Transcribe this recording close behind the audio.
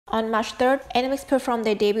On March 3rd, NMIXX performed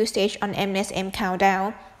their debut stage on Mnet's M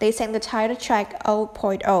Countdown. They sang the title track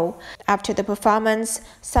 0.0. After the performance,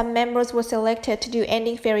 some members were selected to do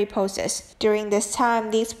ending fairy poses. During this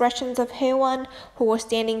time, the expressions of Hae-won, who was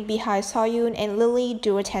standing behind Sullyoon and Lily,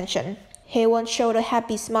 drew attention. Hae-won showed a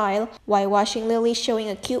happy smile, while watching Lily showing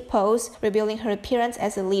a cute pose, revealing her appearance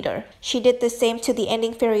as a leader. She did the same to the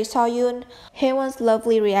ending fairy Sullyoon. Hae-won's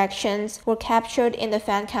lovely reactions were captured in the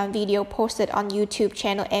fan cam video posted on YouTube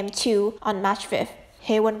channel M2 on March 5th.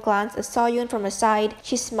 Hae-won glanced at Sullyoon from her side.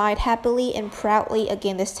 She smiled happily and proudly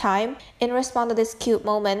again this time. In response to this cute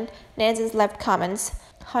moment, netizens left comments.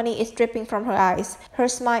 Honey is dripping from her eyes. Her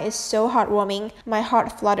smile is so heartwarming. My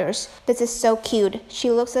heart flutters. This is so cute. She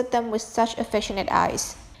looks at them with such affectionate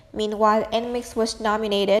eyes. Meanwhile, NMIXX was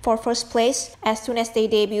nominated for first place as soon as they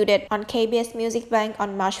debuted on KBS Music Bank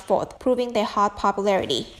on March 4th, proving their hot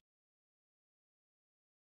popularity.